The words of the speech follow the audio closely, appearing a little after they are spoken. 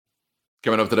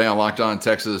Coming up today on Locked On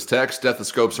Texas Tech,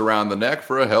 stethoscopes around the neck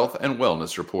for a health and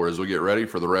wellness report as we get ready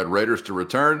for the Red Raiders to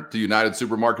return to United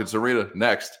Supermarkets Arena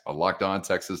next on Locked On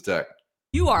Texas Tech.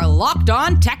 You are Locked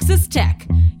On Texas Tech,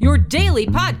 your daily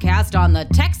podcast on the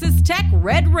Texas Tech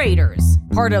Red Raiders,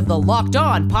 part of the Locked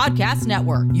On Podcast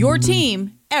Network, your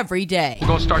team every day. We're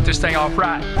going to start this thing off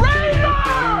right. Raider!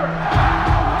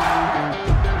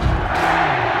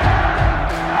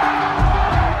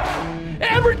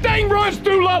 Everything runs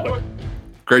through Lubbock.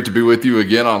 Great to be with you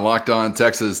again on Locked On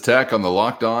Texas Tech on the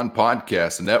Locked On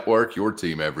Podcast Network, your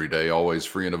team every day, always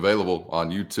free and available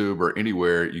on YouTube or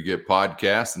anywhere you get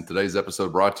podcasts. And today's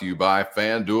episode brought to you by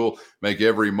FanDuel. Make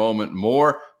every moment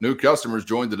more. New customers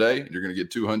join today. You're going to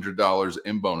get $200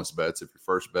 in bonus bets if your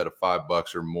first bet of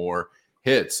 $5 or more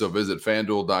hits. So visit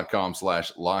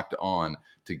FanDuel.com/LockedOn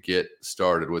to get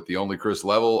started. With the only Chris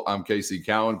Level, I'm Casey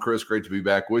Cowan. Chris, great to be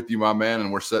back with you, my man.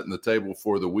 And we're setting the table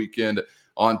for the weekend.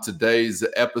 On today's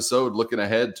episode, looking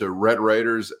ahead to Red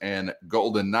Raiders and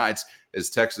Golden Knights as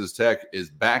Texas Tech is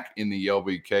back in the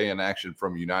LBK in action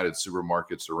from United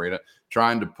Supermarkets Arena,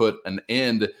 trying to put an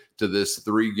end to this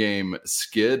three-game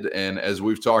skid. And as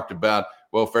we've talked about,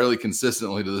 well, fairly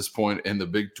consistently to this point in the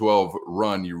Big 12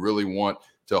 run, you really want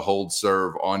to hold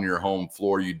serve on your home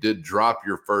floor. You did drop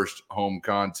your first home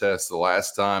contest the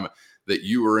last time that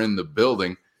you were in the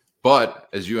building. But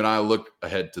as you and I look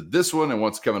ahead to this one and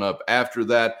what's coming up after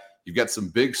that, you've got some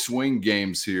big swing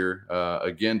games here,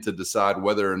 again, to decide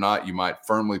whether or not you might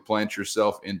firmly plant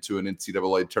yourself into an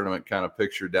NCAA tournament kind of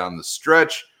picture down the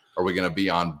stretch. Are we going to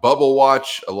be on bubble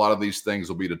watch? A lot of these things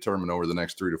will be determined over the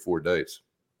next 3 to 4 days.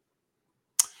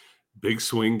 Big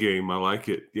swing game. I like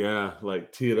it. Yeah,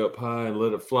 like tee it up high and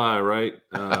let it fly, right?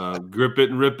 Grip it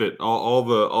and rip it. All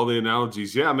the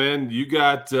analogies. Yeah, man, you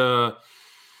got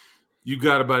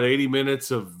about 80 minutes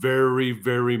of very,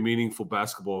 very meaningful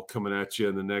basketball coming at you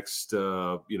in the next,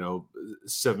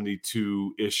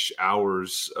 72-ish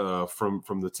hours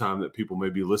from the time that people may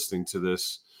be listening to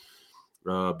this.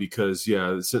 Because,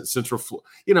 Central,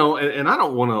 and I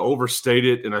don't want to overstate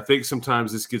it. And I think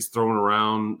sometimes this gets thrown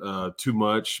around too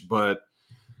much, but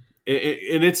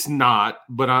and it's not.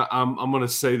 But I'm going to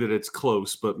say that it's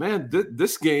close. But, man,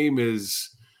 this game is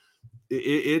 –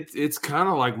 it's kind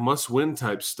of like must-win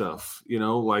type stuff,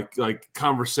 like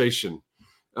conversation.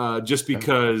 Just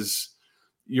because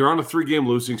you're on a 3-game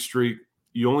losing streak,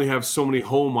 you only have so many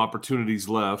home opportunities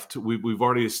left. We've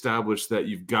already established that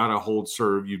you've got to hold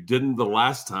serve. You didn't the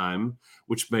last time,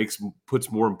 which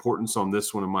puts more importance on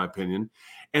this one, in my opinion.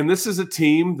 And this is a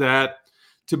team that,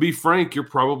 to be frank, you're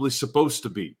probably supposed to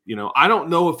beat. I don't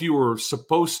know if you were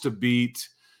supposed to beat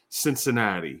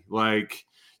Cincinnati.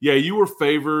 You were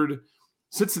favored.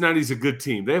 Cincinnati's a good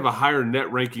team. They have a higher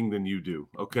net ranking than you do,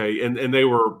 okay? And they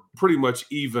were pretty much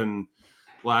even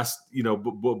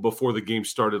before the game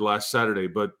started last Saturday.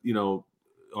 But,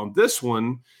 on this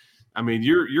one, I mean,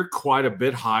 you're quite a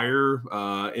bit higher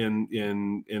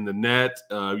in the net.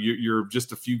 You're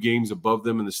just a few games above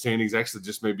them in the standings. Actually,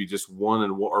 just 1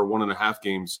 or 1.5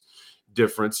 games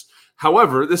difference.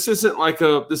 However, this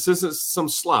isn't some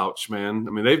slouch, man.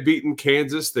 I mean, they've beaten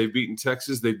Kansas, they've beaten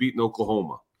Texas, they've beaten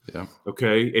Oklahoma. Yeah.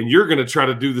 Okay. And you're going to try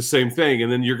to do the same thing,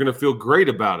 and then you're going to feel great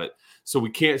about it. So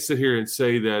we can't sit here and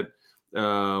say that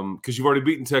because you've already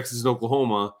beaten Texas and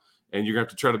Oklahoma, and you're going to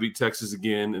have to try to beat Texas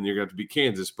again, and you're going to have to beat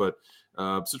Kansas. But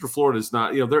Central Florida is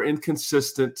not, they're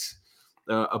inconsistent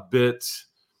a bit.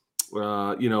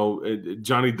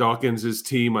 Johnny Dawkins'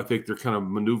 team, I think they're kind of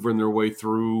maneuvering their way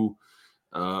through,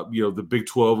 the Big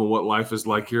 12 and what life is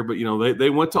like here. But, they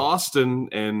went to Austin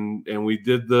and we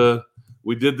did the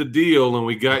deal, and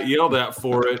we got yelled at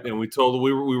for it, and we were told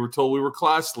we were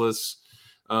classless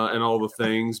and all the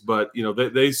things. But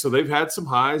they've had some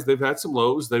highs, they've had some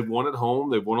lows. They've won at home,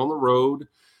 they've won on the road.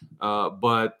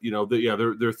 But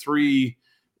they're 3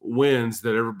 wins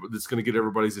that's going to get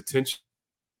everybody's attention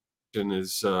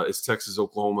is Texas,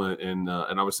 Oklahoma, and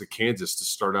obviously Kansas to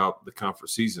start out the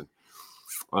conference season.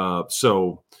 This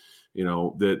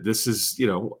is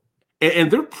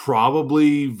And they're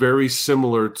probably very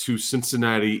similar to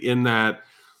Cincinnati in that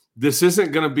this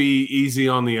isn't going to be easy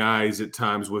on the eyes at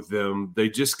times with them. They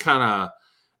just kind of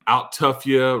out-tough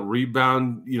you,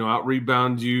 out-rebound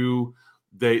you.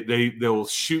 They'll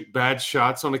shoot bad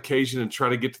shots on occasion and try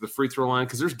to get to the free throw line,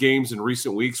 because there's games in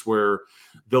recent weeks where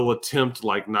they'll attempt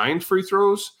like 9 free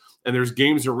throws, and there's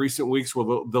games in recent weeks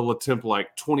where they'll attempt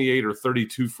like 28 or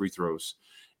 32 free throws.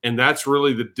 And that's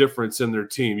really the difference in their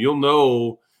team. You'll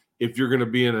know if you're going to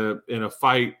be in a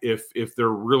fight if they're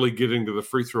really getting to the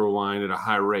free throw line at a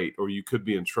high rate, or you could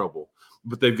be in trouble.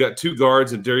 But they've got 2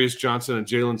 guards in Darius Johnson and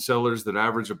Jalen Sellers that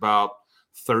average about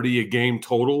 30 a game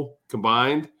total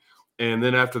combined. And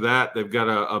then after that, they've got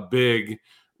a big,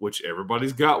 which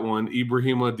everybody's got one,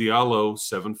 Ibrahima Diallo,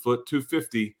 7 foot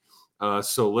 250.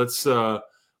 So let's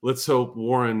hope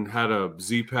Warren had a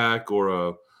Z-Pack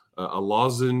or a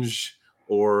lozenge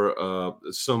or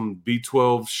some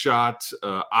B12 shot.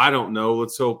 I don't know.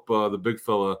 Let's hope the big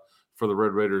fella for the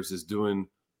Red Raiders is doing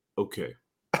okay.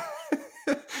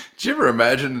 Did you ever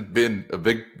imagine being a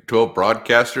Big 12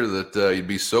 broadcaster that you'd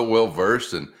be so well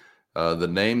versed in the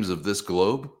names of this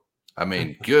globe? I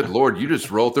mean, good Lord, you just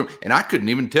roll through. And I couldn't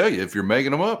even tell you if you're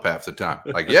making them up half the time.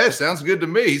 Like, yeah, it sounds good to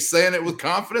me. He's saying it with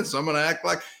confidence. So I'm going to act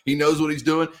like he knows what he's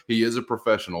doing. He is a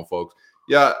professional, folks.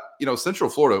 Yeah, Central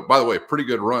Florida, by the way, pretty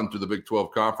good run through the Big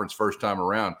 12 conference first time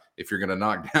around. If you're going to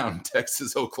knock down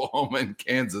Texas, Oklahoma, and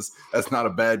Kansas, that's not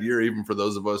a bad year, even for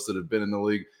those of us that have been in the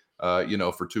league,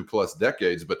 for 2+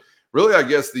 decades. But really, I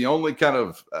guess the only kind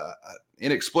of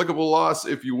inexplicable loss,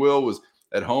 if you will, was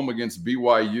at home against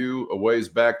BYU a ways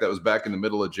back. That was back in the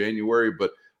middle of January.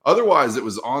 But otherwise, it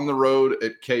was on the road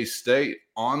at K-State,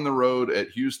 on the road at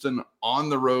Houston, on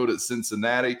the road at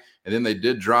Cincinnati. And then they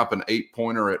did drop an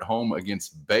 8-pointer at home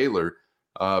against Baylor.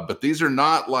 But these are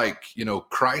not like,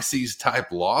 crises type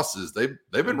losses. They've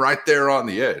been right there on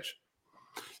the edge.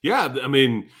 Yeah, I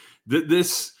mean,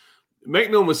 this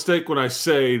make no mistake when I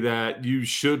say that you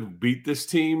should beat this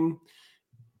team.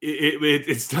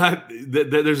 It's not that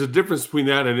there's a difference between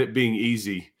that and it being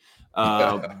easy,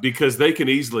 because they can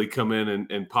easily come in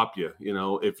and pop you,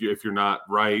 if you're not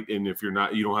right, and if you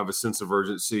don't have a sense of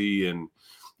urgency and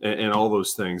all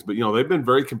those things. But they've been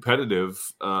very competitive.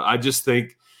 I just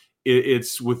think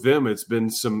it's with them. It's been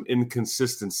some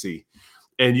inconsistency,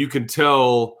 and you could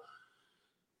tell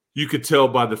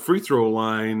by the free throw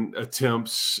line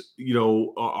attempts,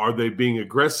 are they being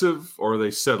aggressive or are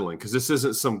they settling? Because this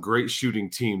isn't some great shooting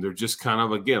team. They're just kind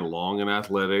of, again, long and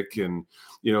athletic. And,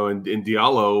 and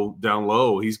Diallo down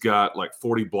low, he's got like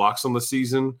 40 blocks on the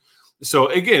season. So,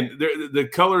 again, the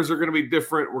colors are going to be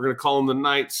different. We're going to call them the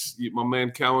Knights. My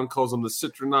man Cowan calls them the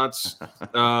Citronauts.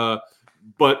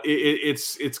 But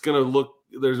it's going to look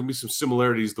 – there's going to be some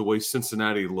similarities the way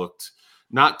Cincinnati looked.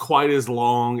 Not quite as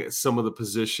long as some of the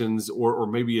positions or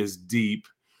maybe as deep.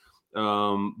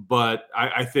 But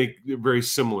I think very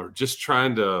similar, just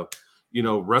trying to,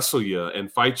 wrestle you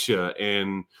and fight you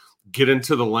and get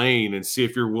into the lane and see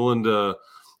if you're willing to,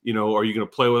 are you going to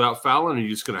play without fouling, or are you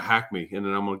just going to hack me? And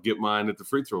then I'm going to get mine at the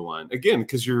free throw line. Again,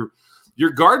 because your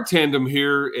guard tandem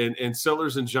here and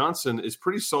Sellers and Johnson is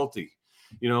pretty salty,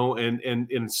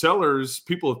 and Sellers,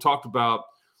 people have talked about,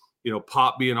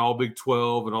 Pop being all Big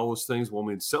 12 and all those things. Well, I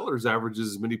mean, Sellers averages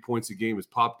as many points a game as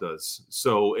Pop does.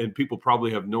 So, and people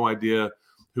probably have no idea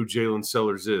who Jalen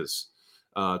Sellers is.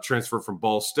 Transfer from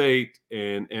Ball State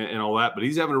and all that. But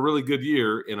he's having a really good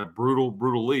year in a brutal,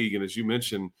 brutal league. And as you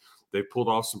mentioned, they pulled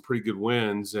off some pretty good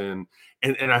wins. And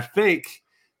I think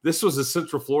this was a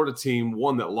Central Florida team,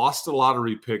 one that lost a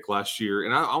lottery pick last year.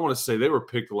 And I want to say they were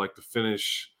picked to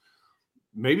finish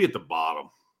maybe at the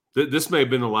bottom. This may have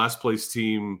been the last place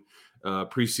team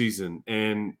preseason,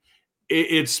 and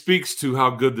it speaks to how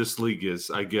good this league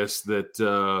is, I guess, that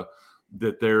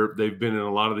they've been in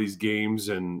a lot of these games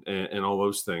and all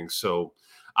those things. So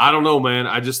I don't know, man.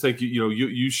 I just think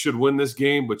you should win this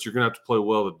game, but you're gonna have to play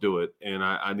well to do it. And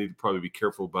I need to probably be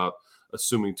careful about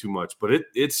assuming too much. But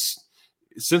it's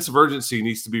sense of urgency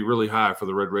needs to be really high for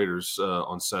the Red Raiders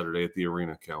on Saturday at the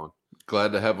arena, Cowan.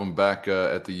 Glad to have them back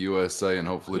at the USA and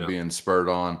hopefully being spurred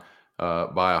on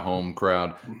by a home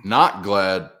crowd. Not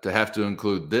glad to have to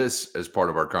include this as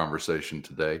part of our conversation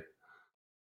today.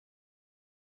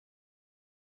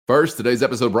 First, today's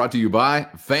episode brought to you by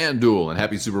FanDuel, and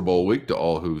happy Super Bowl week to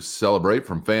all who celebrate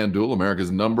from FanDuel,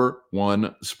 America's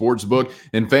 #1 sportsbook.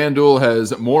 And FanDuel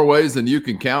has more ways than you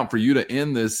can count for you to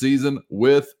end this season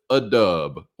with a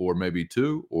dub, or maybe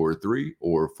 2 or 3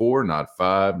 or 4, not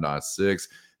 5, not 6.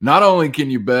 Not only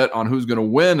can you bet on who's going to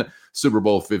win Super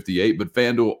Bowl 58, but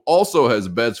FanDuel also has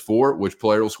bets for which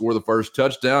player will score the first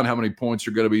touchdown, how many points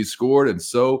are going to be scored, and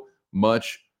so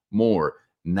much more.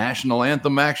 National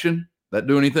anthem action, that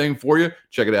do anything for you?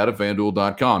 Check it out at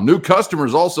FanDuel.com. New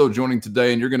customers also joining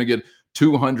today, and you're going to get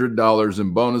 $200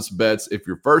 in bonus bets if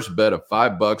your first bet of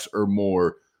 $5 or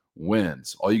more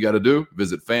wins. All you got to do,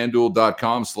 visit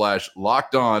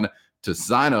FanDuel.com/lockedon to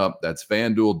sign up. That's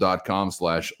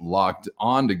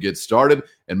FanDuel.com/locked-on to get started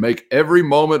and make every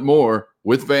moment more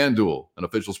with FanDuel, an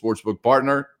official sportsbook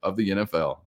partner of the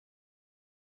NFL.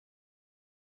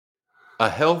 A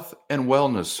health and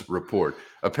wellness report.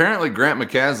 Apparently, Grant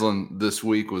McCaslin this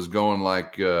week was going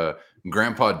like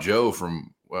Grandpa Joe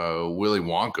from Willy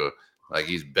Wonka. Like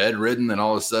he's bedridden, and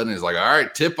all of a sudden he's like, all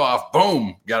right, tip off,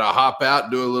 boom, got to hop out,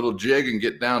 do a little jig, and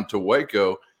get down to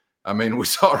Waco. I mean, we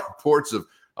saw reports of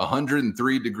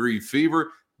 103-degree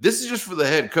fever. This is just for the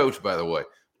head coach, by the way.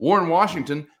 Warren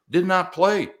Washington did not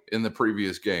play in the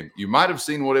previous game. You might have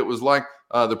seen what it was like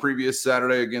the previous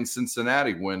Saturday against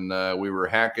Cincinnati when we were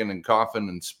hacking and coughing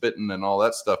and spitting and all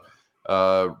that stuff.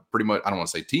 Pretty much, I don't want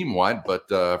to say team-wide, but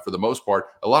for the most part,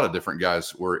 a lot of different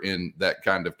guys were in that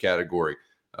kind of category.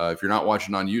 If you're not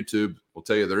watching on YouTube, we'll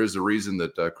tell you there is a reason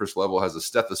that Chris Level has a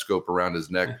stethoscope around his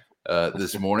neck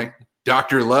this morning.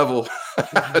 Dr. Level,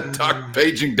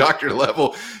 paging Dr.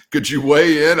 Level. Could you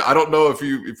weigh in? I don't know if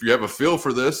you have a feel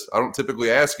for this. I don't typically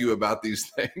ask you about these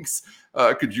things.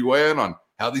 Could you weigh in on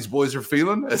how these boys are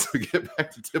feeling as we get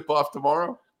back to tip-off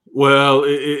tomorrow? Well,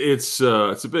 it's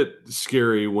a bit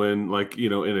scary when, like,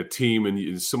 in a team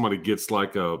and somebody gets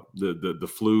like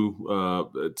the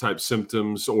flu type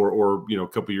symptoms or a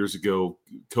couple years ago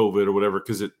COVID or whatever,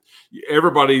 because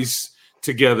everybody's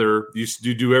together.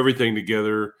 You do everything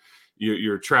together.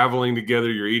 You're traveling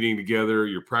together. You're eating together.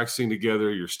 You're practicing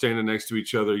together. You're standing next to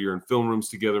each other. You're in film rooms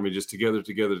together. I mean, just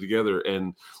together.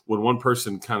 And when one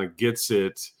person kind of gets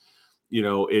it,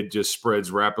 it just spreads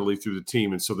rapidly through the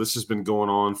team. And so this has been going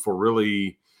on for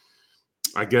really,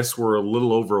 I guess we're a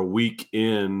little over a week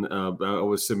in, I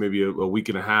would say maybe a week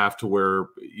and a half, to where,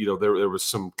 there was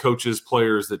some coaches,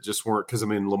 players that just weren't, because, I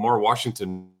mean, Lamar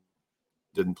Washington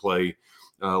didn't play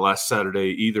last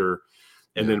Saturday either,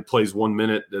 and then plays 1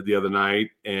 minute the other night.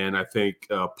 And I think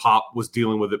Pop was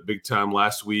dealing with it big time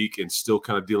last week and still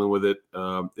kind of dealing with it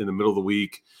in the middle of the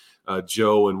week.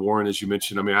 Joe and Warren, as you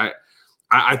mentioned, I mean,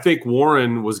 I think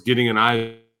Warren was getting an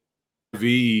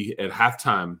IV at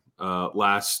halftime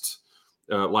last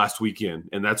weekend,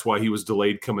 and that's why he was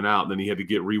delayed coming out. And then he had to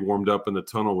get re-warmed up in the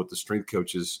tunnel with the strength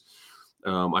coaches.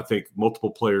 I think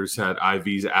multiple players had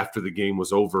IVs after the game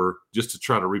was over just to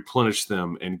try to replenish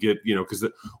them and get, because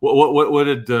what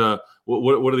do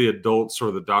the adults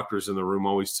or the doctors in the room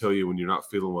always tell you when you're not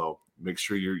feeling well? Make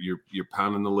sure you're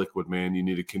pounding the liquid, man. You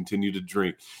need to continue to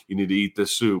drink. You need to eat the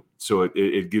soup. So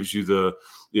it gives you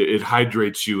it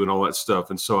hydrates you and all that stuff.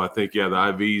 And so I think, the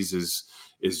IVs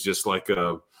is just like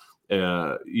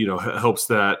helps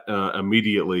that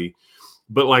immediately.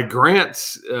 But like Grant,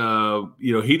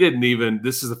 he didn't even.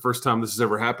 This is the first time this has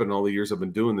ever happened in all the years I've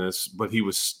been doing this. But he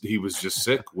was just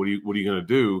sick. What are you going to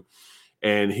do?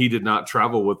 And he did not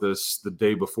travel with us the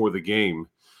day before the game.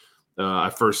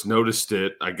 I first noticed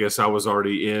it. I guess I was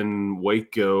already in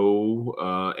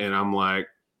Waco, and I'm like,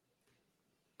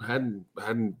 hadn't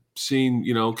seen,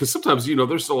 because sometimes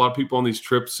there's a lot of people on these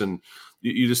trips, and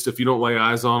you just, if you don't lay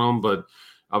eyes on them, but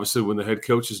obviously when the head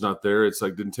coach is not there, it's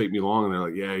like, didn't take me long. And they're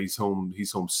like, yeah, he's home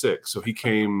sick. So he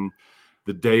came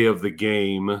the day of the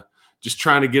game, just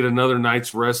trying to get another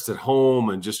night's rest at home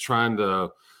and just trying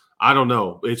to, I don't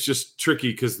know. It's just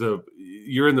tricky because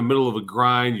you're in the middle of a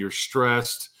grind. You're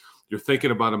stressed. You're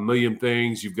thinking about a million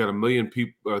things. You've got a million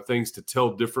things to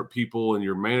tell different people, and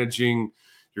you're managing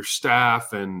your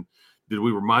staff. And did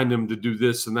we remind them to do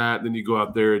this and that? And then you go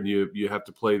out there and you have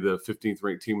to play the 15th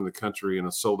ranked team in the country in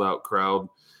a sold out crowd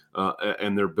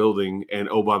and their building. And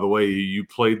oh, by the way, you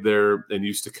played there and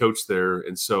used to coach there,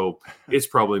 and so it's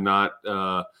probably not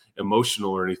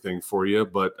emotional or anything for you.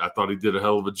 But I thought he did a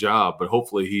hell of a job. But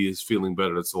hopefully he is feeling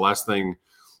better. That's the last thing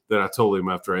that I told him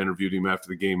after I interviewed him after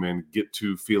the game, man. Get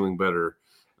to feeling better.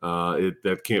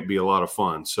 That can't be a lot of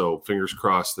fun. So fingers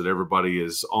crossed that everybody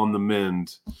is on the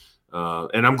mend.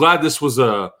 And I'm glad this was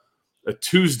a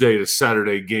Tuesday to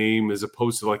Saturday game as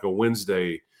opposed to like a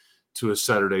Wednesday to a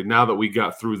Saturday. Now that we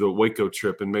got through the Waco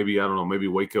trip, and maybe, I don't know, maybe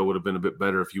Waco would have been a bit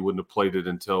better if you wouldn't have played it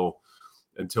until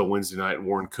Wednesday night and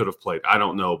Warren could have played. I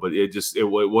don't know, but it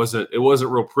wasn't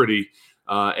real pretty.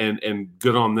 And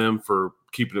good on them for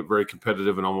keeping it very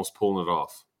competitive and almost pulling it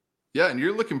off. Yeah, and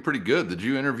you're looking pretty good. Did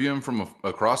you interview him from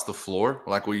across the floor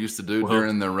like we used to do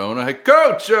during the Rona? Hey,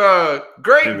 Coach,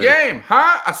 great game,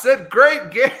 huh? I said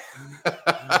great game.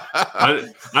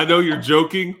 I know you're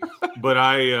joking, but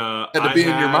I had to be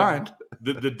in your mind.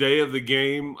 The day of the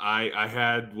game, I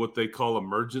had what they call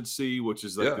emergency, which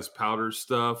is like this powder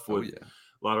stuff with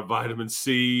a lot of vitamin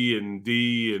C and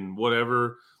D and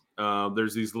whatever.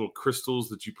 There's these little crystals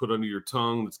that you put under your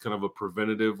tongue. That's kind of a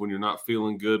preventative when you're not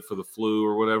feeling good for the flu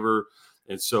or whatever.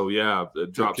 And so,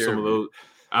 drop some of those.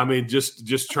 I mean,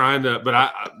 just trying to, but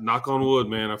I knock on wood,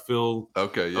 man, I feel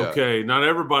okay. Yeah. Okay. Not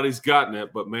everybody's gotten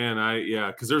it, but man,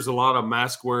 because there's a lot of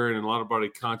mask wearing and a lot of body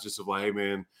conscious of like, hey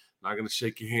man, not going to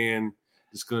shake your hand.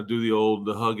 Just going to do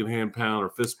the hug and hand pound or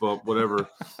fist bump, whatever.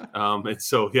 And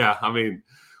so, I mean,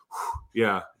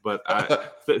 but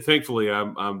thankfully I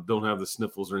don't have the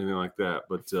sniffles or anything like that.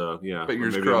 But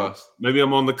fingers crossed. Maybe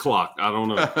I'm on the clock. I don't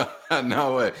know.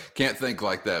 No way. Can't think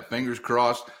like that. Fingers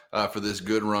crossed. for this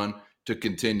good run to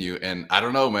continue. And I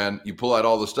don't know, man, you pull out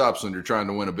all the stops when you're trying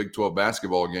to win a Big 12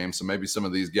 basketball game. So maybe some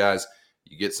of these guys,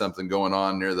 you get something going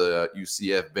on near the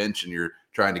UCF bench and you're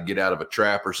trying to get out of a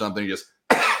trap or something. You just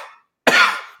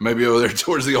maybe over there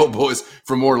towards the old boys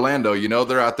from Orlando,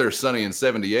 they're out there sunny and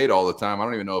 78 all the time. I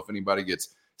don't even know if anybody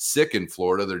gets sick in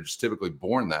Florida. They're just typically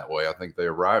born that way. I think they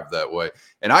arrived that way.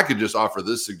 And I could just offer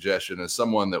this suggestion as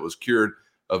someone that was cured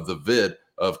of the vid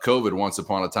of COVID once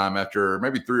upon a time. After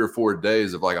maybe 3 or 4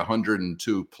 days of like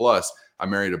 102 plus, I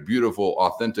married a beautiful,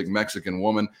 authentic Mexican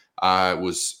woman. I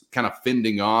was kind of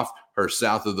fending off her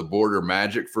south of the border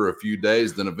magic for a few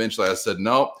days. Then eventually I said,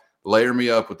 no, layer me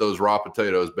up with those raw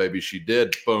potatoes, baby. She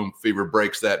did. Boom, fever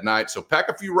breaks that night. So pack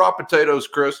a few raw potatoes,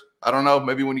 Chris. I don't know,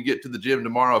 maybe when you get to the gym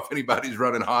tomorrow, if anybody's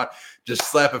running hot, just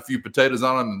slap a few potatoes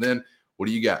on them. And then what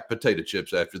do you got? Potato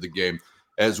chips after the game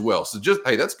as well. So just,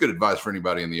 hey, that's good advice for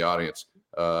anybody in the audience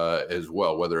as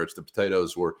well, whether it's the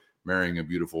potatoes or marrying a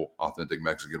beautiful, authentic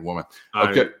Mexican woman.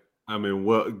 Okay. I mean,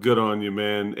 well, good on you,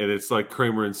 man. And it's like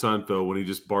Kramer and Seinfeld when he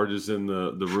just barges in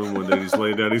the room one day. He's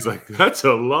laying down. He's like, "That's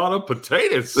a lot of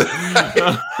potatoes."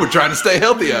 We're trying to stay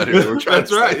healthy out here.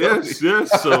 That's right.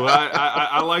 Yes. So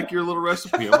I like your little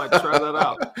recipe. I might try that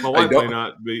out. My wife may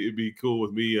not be cool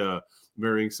with me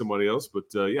marrying somebody else, but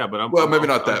yeah. But maybe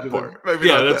not that part. Maybe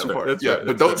not that part. That's right.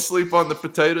 But don't sleep on the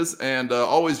potatoes, and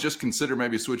always just consider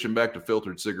maybe switching back to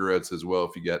filtered cigarettes as well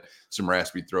if you got some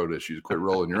raspy throat issues. Quit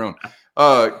rolling your own.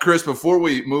 Chris, before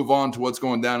we move on to what's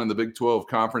going down in the Big 12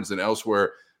 conference and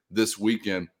elsewhere this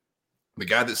weekend, the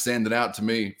guy that standing out to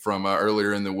me from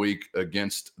earlier in the week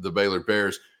against the Baylor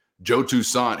Bears, Joe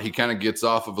Toussaint, he kind of gets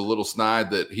off of a little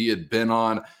snide that he had been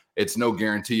on. It's no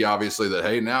guarantee, obviously, that,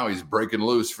 hey, now he's breaking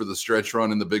loose for the stretch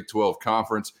run in the Big 12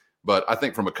 conference. But I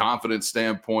think from a confidence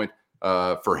standpoint,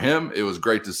 for him, it was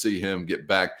great to see him get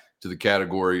back to the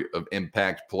category of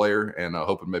impact player, and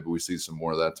hoping maybe we see some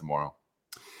more of that tomorrow.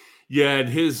 Yeah, and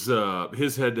his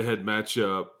head-to-head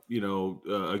matchup,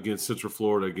 against Central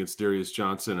Florida, against Darius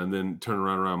Johnson, and then turn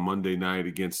around Monday night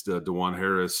against DeJuan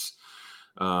Harris,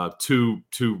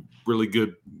 two really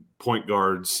good point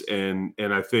guards, and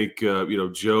I think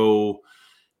Joe,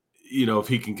 if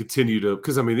he can continue to,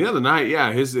 because I mean the other night,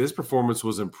 yeah, his performance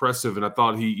was impressive, and I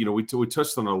thought he, we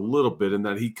touched on it a little bit in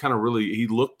that he kind of really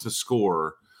looked to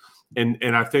score, and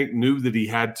I think knew that he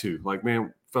had to, like,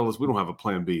 man, fellas, we don't have a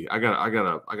plan B. I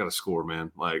gotta score,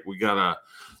 man. Like, we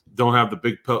don't have the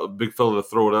big fella to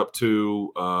throw it up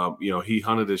to. He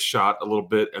hunted his shot a little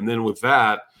bit, and then with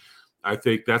that, I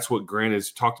think that's what Grant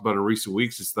has talked about in recent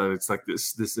weeks. Is that it's like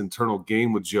this internal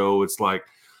game with Joe. It's like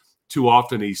too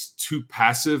often he's too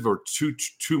passive or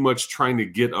too much trying to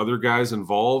get other guys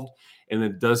involved, and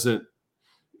then doesn't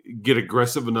get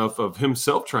aggressive enough of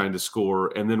himself trying to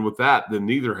score. And then with that, then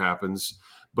neither happens.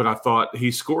 But I thought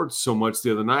he scored so much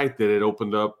the other night that it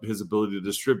opened up his ability to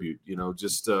distribute,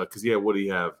 just because what do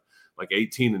you have? Like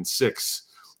 18 and 6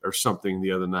 or something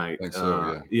the other night. I think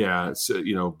so, yeah.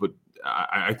 So, but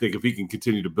I think if he can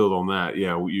continue to build on that,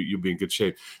 you'll be in good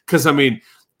shape. Because, I mean,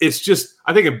 it's just,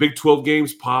 I think in Big 12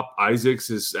 games, Pop Isaacs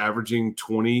is averaging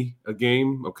 20 a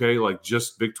game, okay, like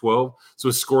just Big 12. So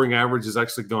his scoring average has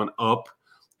actually gone up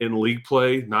in league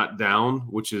play, not down,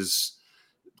 which is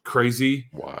crazy.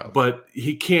 Wow. But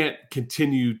he can't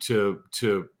continue to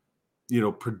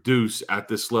produce at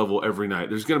this level every night.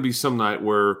 There's going to be some night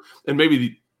where, and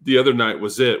maybe the other night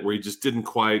was it, where he just didn't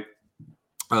quite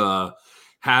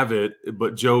have it,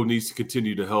 but Joe needs to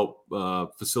continue to help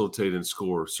facilitate and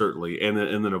score, certainly, and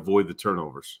then avoid the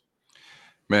turnovers.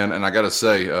 Man, and I got to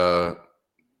say,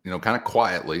 kind of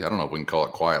quietly, I don't know if we can call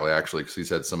it quietly, actually, because he's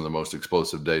had some of the most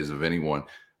explosive days of anyone.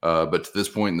 But to this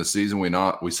point in the season,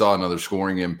 we saw another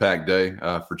scoring impact day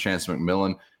for Chance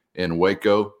McMillan in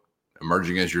Waco,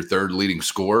 emerging as your third leading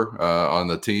scorer on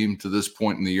the team to this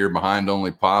point in the year, behind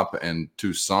only Pop and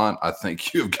Toussaint. I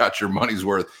think you've got your money's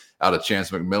worth out of Chance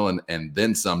McMillan and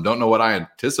then some. Don't know what I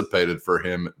anticipated for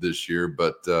him this year,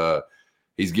 but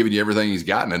he's given you everything he's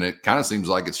gotten, and it kind of seems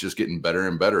like it's just getting better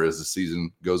and better as the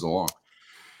season goes along.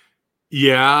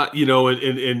 Yeah,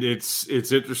 and it's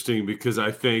interesting because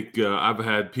I think I've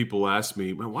had people ask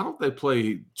me, man, why don't they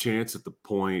play Chance at the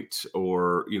point,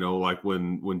 or like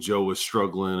when Joe was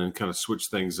struggling, and kind of switch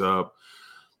things up.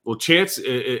 Well, Chance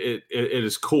at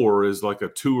his core is like a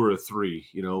 2 or a 3,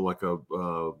 like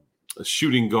a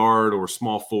shooting guard or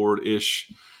small forward ish,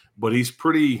 but he's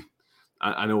pretty.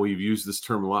 I know we've used this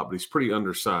term a lot, but he's pretty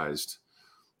undersized.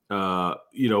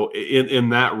 In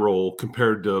that role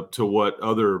compared to what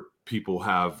other people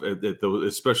have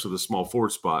especially the small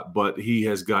forward spot, but he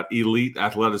has got elite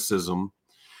athleticism,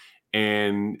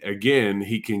 and again,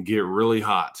 he can get really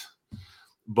hot,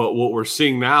 But what we're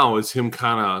seeing now is him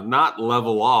kind of not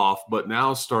level off, but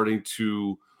now starting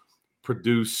to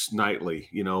produce nightly,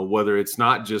 whether it's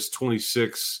not just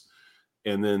 26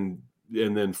 and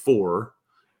then 4,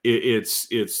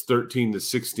 it's 13 to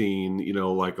 16,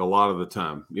 like a lot of the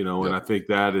time, and I think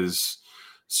that is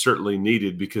certainly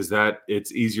needed because that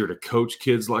it's easier to coach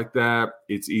kids like that.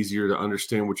 It's easier to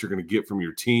understand what you're going to get from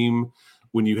your team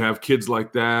when you have kids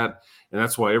like that. And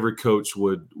that's why every coach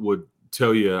would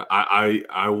tell you,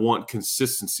 I want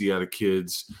consistency out of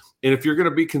kids. And if you're going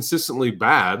to be consistently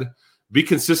bad, be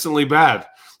consistently bad.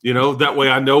 That way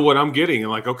I know what I'm getting.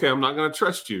 And like, okay, I'm not going to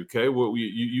trust you. Okay. Well,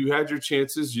 you had your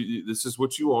chances. This is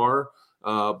what you are.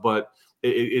 But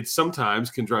it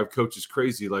sometimes can drive coaches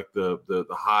crazy, like the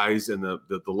highs and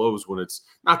the lows when it's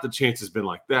not the chance has been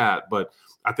like that. But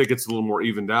I think it's a little more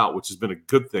evened out, which has been a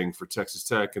good thing for Texas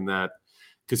Tech, and that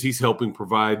because he's helping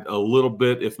provide a little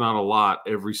bit, if not a lot,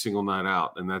 every single night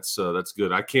out, and that's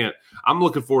good. I'm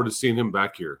looking forward to seeing him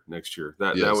back here next year.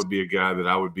 That would be a guy that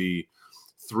I would be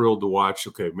thrilled to watch.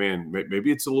 Okay, man,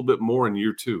 maybe it's a little bit more in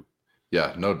year 2.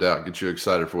 Yeah, no doubt. Get you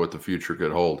excited for what the future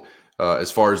could hold.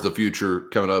 As far as the future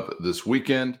coming up this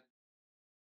weekend,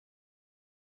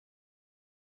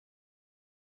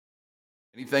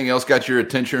 anything else got your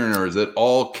attention, or is it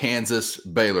all Kansas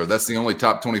Baylor? That's the only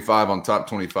top 25 on top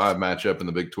 25 matchup in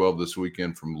the Big 12 this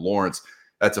weekend from Lawrence.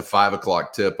 That's a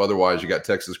 5:00 tip. Otherwise, you got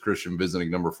Texas Christian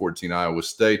visiting number 14 Iowa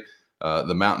State.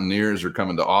 The Mountaineers are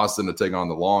coming to Austin to take on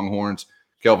the Longhorns.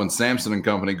 Kelvin Sampson and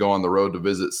company go on the road to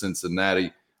visit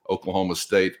Cincinnati. Oklahoma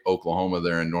State, Oklahoma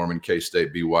there in Norman,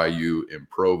 K-State, BYU in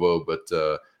Provo. But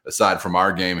aside from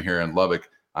our game here in Lubbock,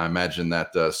 I imagine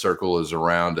that circle is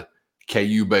around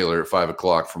KU Baylor at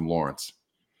 5:00 from Lawrence.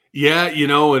 Yeah,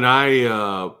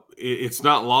 and it's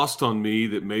not lost on me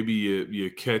that maybe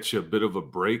you catch a bit of a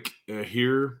break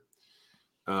here.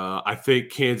 I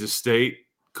think Kansas State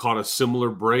caught a similar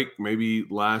break maybe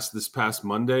this past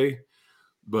Monday.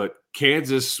 But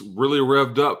Kansas really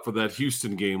revved up for that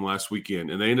Houston game last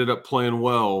weekend, and they ended up playing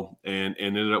well and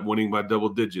ended up winning by double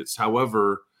digits.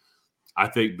 However, I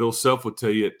think Bill Self would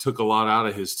tell you it took a lot out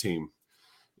of his team,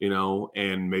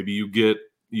 and maybe you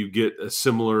get a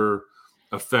similar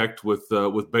effect with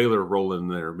Baylor rolling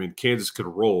there. I mean, Kansas could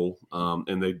roll,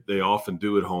 and they often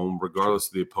do at home, regardless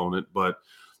of the opponent. But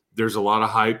there's a lot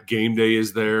of hype. Game day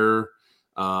is there.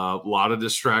 A lot of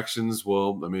distractions.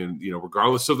 Well, I mean,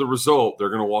 regardless of the result, they're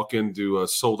going to walk into a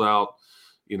sold out,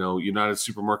 United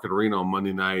Supermarket Arena on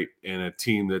Monday night, and a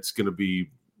team that's going to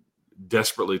be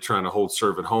desperately trying to hold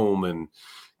serve at home. And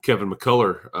Kevin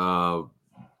McCullough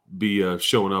be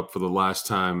showing up for the last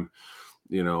time.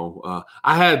 I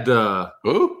had I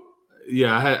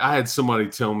had somebody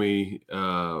tell me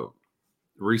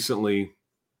recently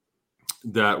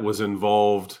that was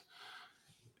involved.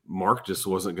 Mark just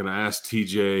wasn't going to ask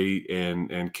TJ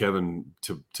and Kevin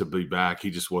to be back. He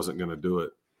just wasn't going to do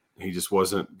it. He just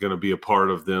wasn't going to be a part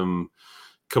of them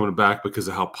coming back because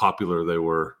of how popular they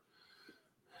were.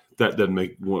 That doesn't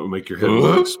make your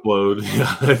head explode.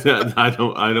 I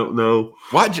don't know.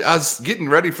 I was getting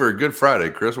ready for a Good Friday,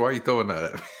 Chris. Why are you throwing that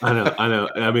at me? I know.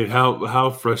 I mean, how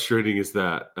frustrating is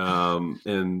that?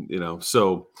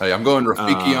 So hey, I'm going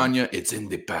Rafiki on you. It's in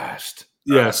the past.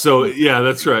 Yeah. So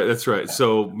that's right. That's right.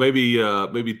 So maybe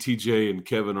TJ and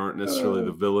Kevin aren't necessarily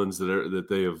the villains that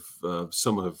they have.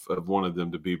 Some have wanted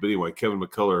them to be. But anyway, Kevin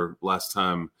McCullough last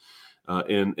time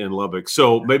in Lubbock.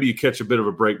 So maybe you catch a bit of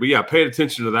a break. But yeah, pay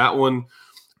attention to that one.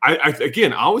 I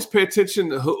always pay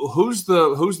attention to who's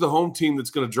the home team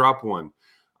that's going to drop one.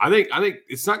 I think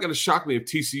it's not going to shock me if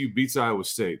TCU beats Iowa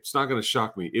State. It's not going to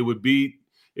shock me. It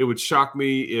would shock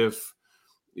me if.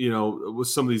 With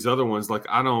some of these other ones,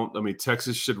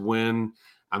 Texas should win.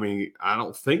 I mean, I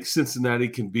don't think Cincinnati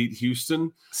can beat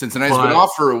Houston. Cincinnati's been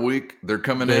off for a week. They're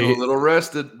coming in a little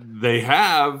rested. They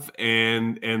have,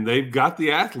 and they've got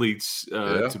the athletes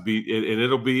to beat. And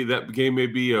it'll be that game may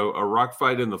be a rock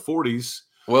fight in the 40s.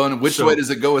 Well, and which way does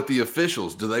it go with the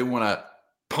officials? Do they want to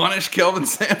punish Kelvin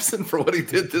Sampson for what he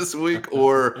did this week,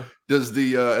 or does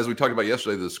as we talked about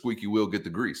yesterday, the squeaky wheel get the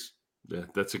grease? Yeah,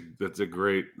 that's a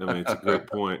great. It's a great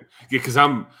point. Yeah, because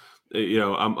I'm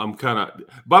kind of.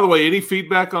 By the way, any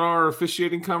feedback on our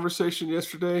officiating conversation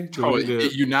yesterday?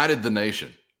 It united the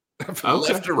nation,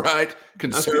 left to right,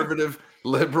 conservative,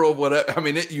 liberal, whatever. I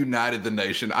mean, it united the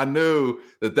nation. I knew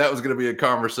that was going to be a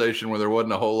conversation where there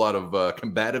wasn't a whole lot of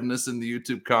combativeness in the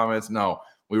YouTube comments. No,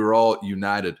 we were all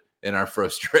united in our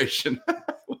frustration.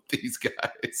 These guys.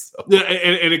 So. Yeah,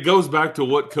 and it goes back to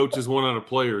what coaches want out of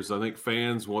players. I think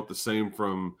fans want the same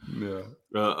from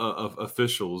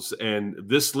officials. And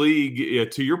this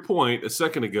league, to your point a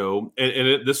second ago,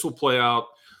 this will play out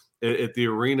at the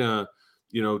arena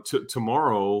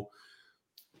tomorrow,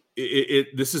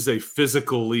 this is a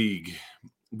physical league.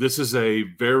 This is a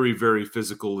very, very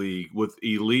physical league with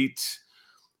elite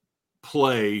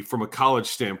play from a college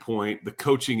standpoint. The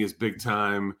coaching is big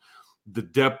time. The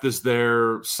depth is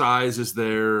there. Size is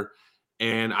there.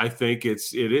 And I think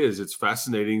it's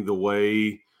fascinating the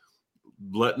way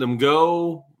letting them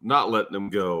go, not letting them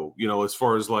go, as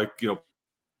far as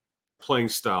playing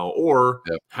style or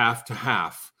half to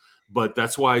half. But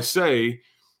that's why I say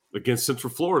against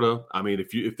Central Florida, I mean,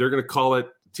 if they're going to call it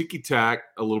ticky-tack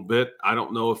a little bit, I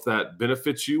don't know if that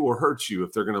benefits you or hurts you.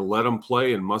 If they're going to let them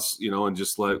play and and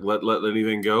just let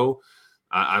anything go,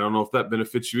 I don't know if that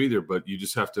benefits you either. But you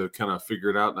just have to kind of figure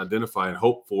it out and identify and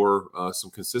hope for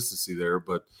some consistency there.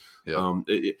 But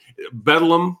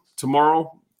Bedlam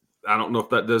tomorrow, I don't know if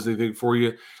that does anything for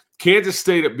you. Kansas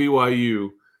State at BYU.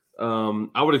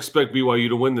 I would expect BYU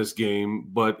to win this game,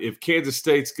 but if Kansas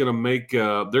State's going to make,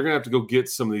 they're going to have to go get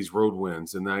some of these road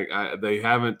wins, and they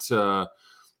haven't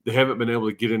been able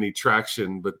to get any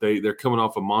traction. But they're coming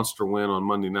off a monster win on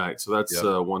Monday night, so that's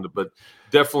one. But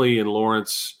definitely in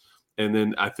Lawrence, and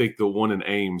then I think the one in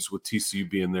Ames with TCU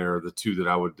being there are the two that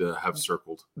I would have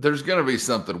circled. There's going to be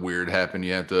something weird happen.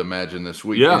 You have to imagine this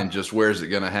weekend. Yeah. Just where's it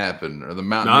going to happen? Are the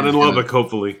Mountaineers not in Lubbock?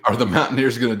 Hopefully, are the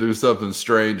Mountaineers going to do something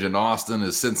strange in Austin?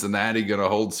 Is Cincinnati going to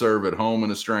hold serve at home in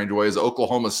a strange way? Is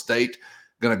Oklahoma State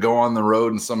going to go on the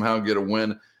road and somehow get a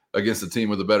win against a team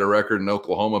with a better record in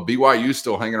Oklahoma? BYU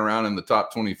still hanging around in the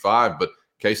top 25, but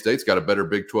K-State's got a better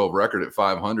Big 12 record at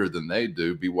 500 than they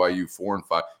do. BYU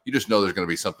 4-5. You just know there's going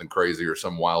to be something crazy or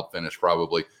some wild finish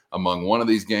probably among one of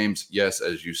these games. Yes,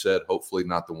 as you said, hopefully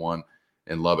not the one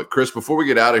in Lubbock. Chris, before we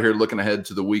get out of here, looking ahead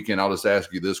to the weekend, I'll just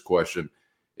ask you this question.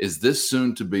 Is this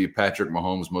soon to be Patrick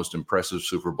Mahomes' most impressive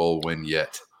Super Bowl win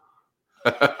yet?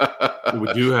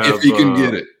 We do have, if he can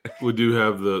get it. We do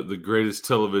have the greatest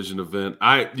television event.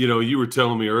 You were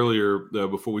telling me earlier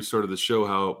before we started the show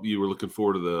how you were looking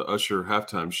forward to the Usher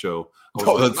halftime show.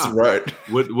 That's right.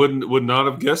 Would not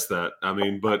have guessed that. I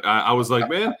mean, but I was like,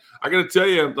 man, I got to tell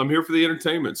you, I'm here for the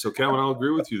entertainment. So, Calvin, I'll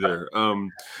agree with you there.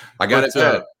 I got it.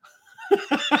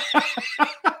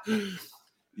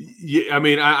 Yeah, I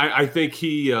mean, I think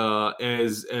he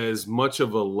as much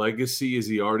of a legacy as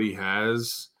he already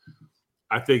has.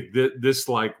 I think that this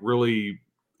really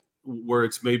where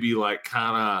it's maybe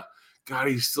kind of, God,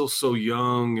 he's still so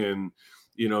young and,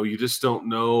 you just don't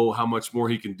know how much more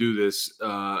he can do this.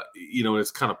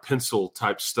 It's kind of pencil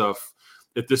type stuff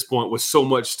at this point with so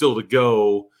much still to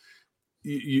go.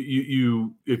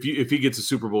 If he gets a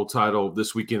Super Bowl title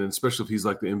this weekend, and especially if he's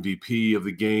like the MVP of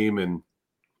the game, and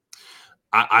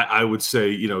I would say,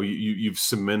 you've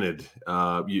cemented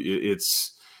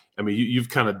you've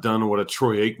kind of done what a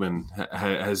Troy Aikman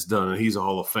has done, and he's a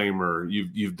Hall of Famer.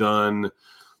 You've done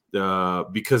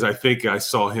because I think I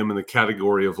saw him in the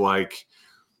category of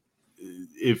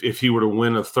if he were to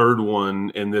win a third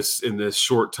one in this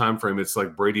short time frame, it's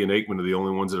like Brady and Aikman are the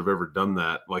only ones that have ever done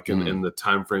that, in the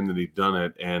time frame that he'd done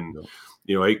it. And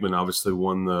Aikman obviously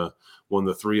won the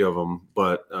three of them,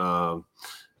 but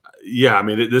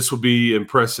this would be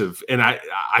impressive, and I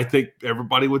think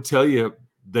everybody would tell you.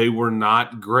 They were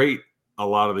not great a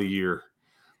lot of the year.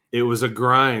 It was a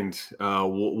grind.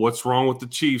 What's wrong with the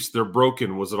Chiefs? They're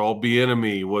broken. Was it all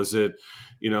Bieniemy? Was it,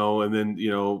 and then,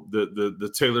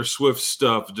 the Taylor Swift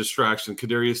stuff, distraction,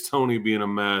 Kadarius Toney being a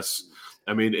mess.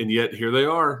 I mean, and yet here they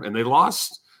are, and they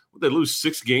lost. They lose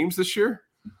 6 games this year.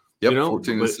 Yep,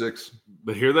 14-6.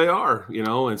 But here they are,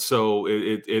 and so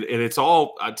it's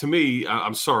all to me.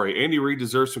 I'm sorry, Andy Reid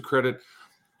deserves some credit.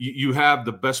 You have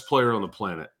the best player on the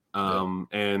planet.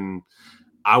 And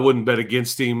I wouldn't bet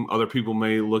against him. Other people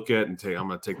may look at and say, I'm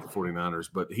going to take the 49ers,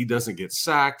 but he doesn't get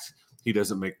sacked. He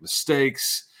doesn't make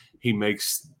mistakes. He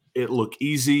makes it look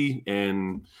easy.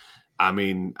 And I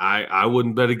mean, I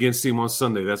wouldn't bet against him on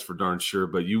Sunday. That's for darn sure.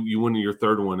 But you win your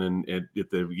third one and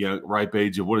at the ripe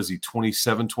age of, what is he,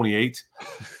 27, 28?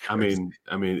 I mean,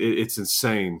 it's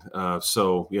insane.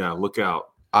 So yeah, look out.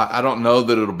 I don't know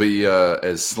that it'll be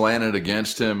as slanted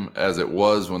against him as it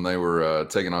was when they were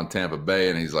taking on Tampa Bay,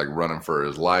 and he's running for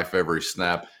his life every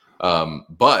snap.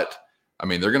 But, I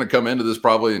mean, they're going to come into this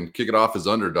probably and kick it off as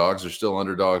underdogs. They're still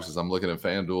underdogs as I'm looking at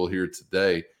FanDuel here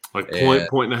today.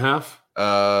 Point and a half?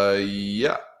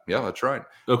 Yeah, that's right.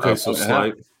 Okay, so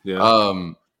slight.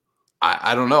 Yeah.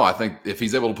 I don't know. I think if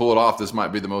he's able to pull it off, this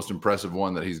might be the most impressive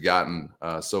one that he's gotten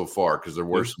so far, because there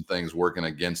were some things working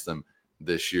against him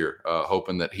this year,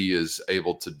 hoping that he is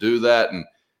able to do that. And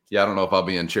I don't know if I'll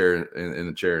be in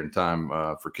the chair in time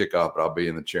for kickoff, but I'll be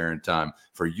in the chair in time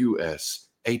for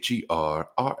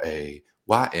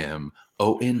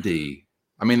USHERRAYMOND.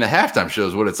 I mean, the halftime show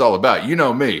is what it's all about. You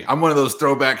know me. I'm one of those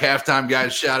throwback halftime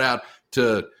guys. Shout out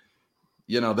to,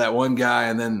 that one guy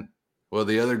and then,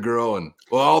 the other girl and,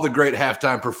 all the great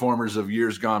halftime performers of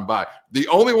years gone by. The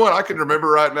only one I can remember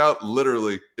right now,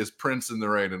 literally, is Prince in the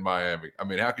Rain in Miami. I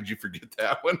mean, how could you forget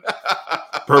that one?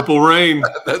 Purple Rain.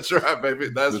 That's right, baby.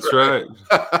 That's right.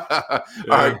 All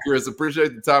right, Chris,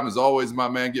 appreciate the time as always, my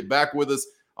man. Get back with us.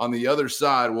 On the other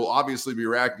side, we'll obviously be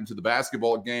reacting to the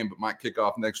basketball game, but might kick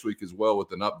off next week as well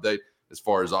with an update as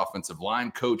far as offensive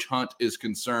line coach Hunt is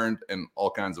concerned and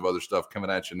all kinds of other stuff coming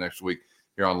at you next week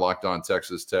here on Locked On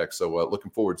Texas Tech. So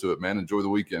looking forward to it, man. Enjoy the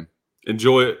weekend.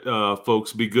 Enjoy it,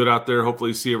 folks. Be good out there.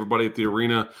 Hopefully see everybody at the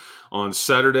arena on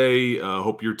Saturday.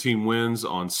 Hope your team wins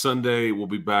on Sunday. We'll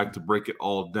be back to break it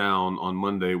all down on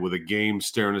Monday with a game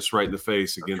staring us right in the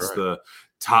face against the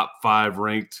top 5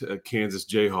 ranked Kansas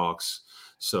Jayhawks.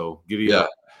 So giddy up.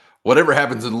 Whatever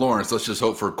happens in Lawrence, let's just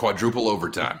hope for quadruple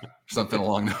overtime, something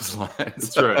along those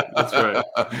lines. That's right.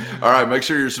 All right, make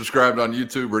sure you're subscribed on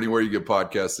YouTube or anywhere you get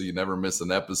podcasts so you never miss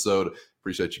an episode.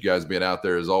 Appreciate you guys being out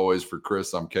there as always. For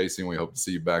Chris, I'm Casey, and we hope to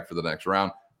see you back for the next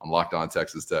round on Locked On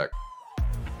Texas Tech.